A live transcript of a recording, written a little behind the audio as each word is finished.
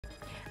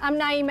I'm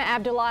Naima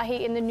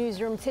Abdullahi in the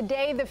newsroom.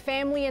 Today, the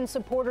family and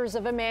supporters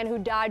of a man who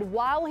died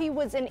while he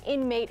was an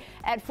inmate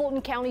at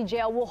Fulton County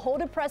Jail will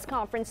hold a press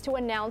conference to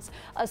announce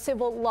a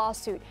civil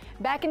lawsuit.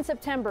 Back in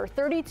September,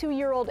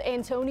 32-year-old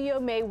Antonio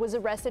May was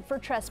arrested for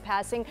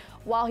trespassing.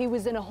 While he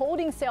was in a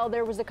holding cell,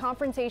 there was a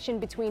confrontation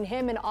between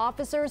him and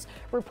officers.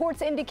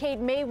 Reports indicate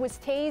May was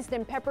tased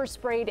and pepper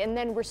sprayed and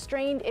then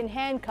restrained in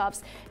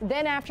handcuffs.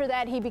 Then after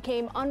that, he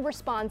became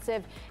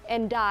unresponsive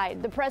and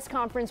died. The press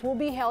conference will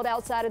be held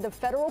outside of the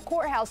federal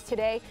courthouse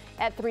today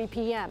at 3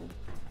 p.m.